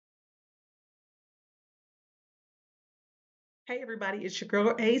Hey everybody, it's your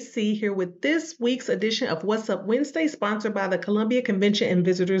girl AC here with this week's edition of What's Up Wednesday, sponsored by the Columbia Convention and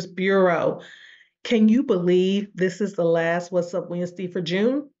Visitors Bureau. Can you believe this is the last What's Up Wednesday for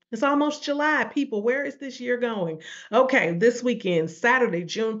June? It's almost July. People, where is this year going? Okay, this weekend, Saturday,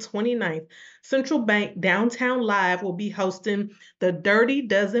 June 29th, Central Bank Downtown Live will be hosting the Dirty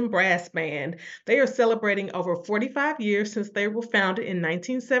Dozen Brass Band. They are celebrating over 45 years since they were founded in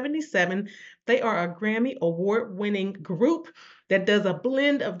 1977. They are a Grammy award-winning group that does a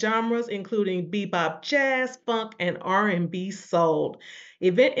blend of genres including bebop, jazz, funk, and R&B soul.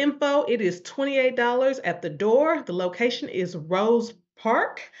 Event info, it is $28 at the door. The location is Rose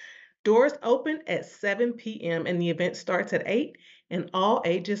Park. Doors open at 7 p.m. and the event starts at 8 and all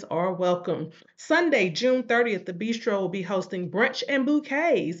ages are welcome. Sunday, June 30th, the Bistro will be hosting brunch and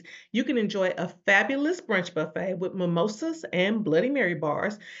bouquets. You can enjoy a fabulous brunch buffet with mimosas and Bloody Mary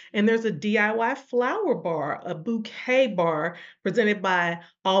bars. And there's a DIY flower bar, a bouquet bar presented by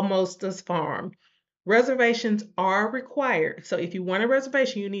Almosta's Farm. Reservations are required. So if you want a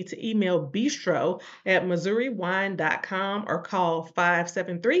reservation, you need to email bistro@missouriwine.com or call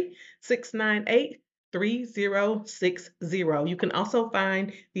 573-698-3060. You can also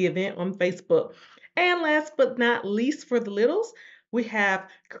find the event on Facebook. And last but not least, for the littles, we have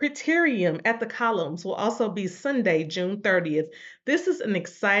Criterium at the Columns will also be Sunday, June 30th. This is an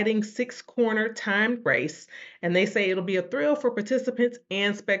exciting six-corner timed race, and they say it'll be a thrill for participants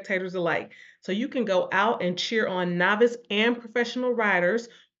and spectators alike. So you can go out and cheer on novice and professional riders,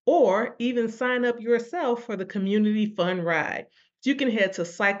 or even sign up yourself for the community fun ride. You can head to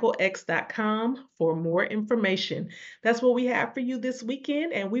cyclex.com for more information. That's what we have for you this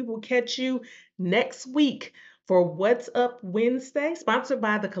weekend, and we will catch you next week for What's Up Wednesday, sponsored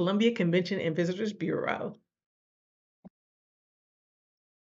by the Columbia Convention and Visitors Bureau.